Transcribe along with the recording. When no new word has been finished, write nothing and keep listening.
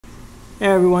Hey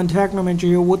everyone, Technomentary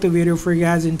here with a video for you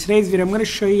guys. In today's video, I'm going to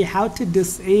show you how to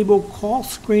disable call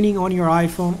screening on your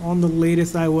iPhone on the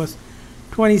latest iOS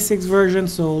 26 version.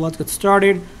 So let's get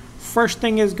started. First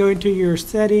thing is go into your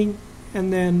setting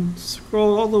and then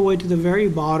scroll all the way to the very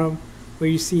bottom where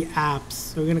you see apps.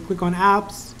 So we're going to click on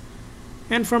apps,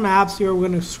 and from apps here we're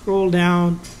going to scroll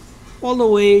down all the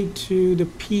way to the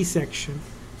P section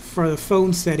for the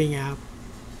phone setting app.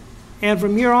 And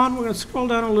from here on we're going to scroll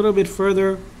down a little bit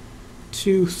further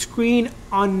to screen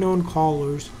unknown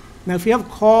callers. Now if you have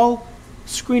call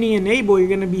screening enabled, you're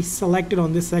going to be selected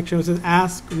on this section which says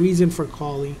ask reason for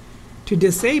calling. To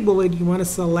disable it, you want to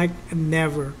select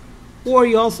never, or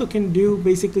you also can do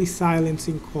basically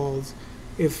silencing calls.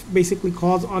 If basically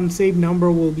calls unsaved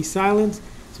number will be silenced,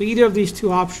 so either of these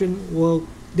two options will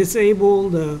disable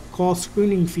the call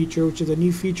screening feature, which is a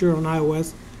new feature on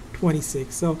iOS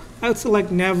 26. So I would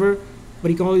select never, but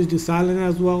you can always do silent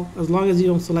as well. As long as you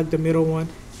don't select the middle one,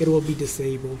 it will be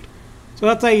disabled. So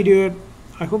that's how you do it.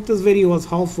 I hope this video was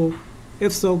helpful.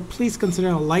 If so, please consider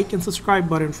a like and subscribe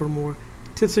button for more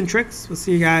tips and tricks. We'll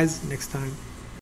see you guys next time.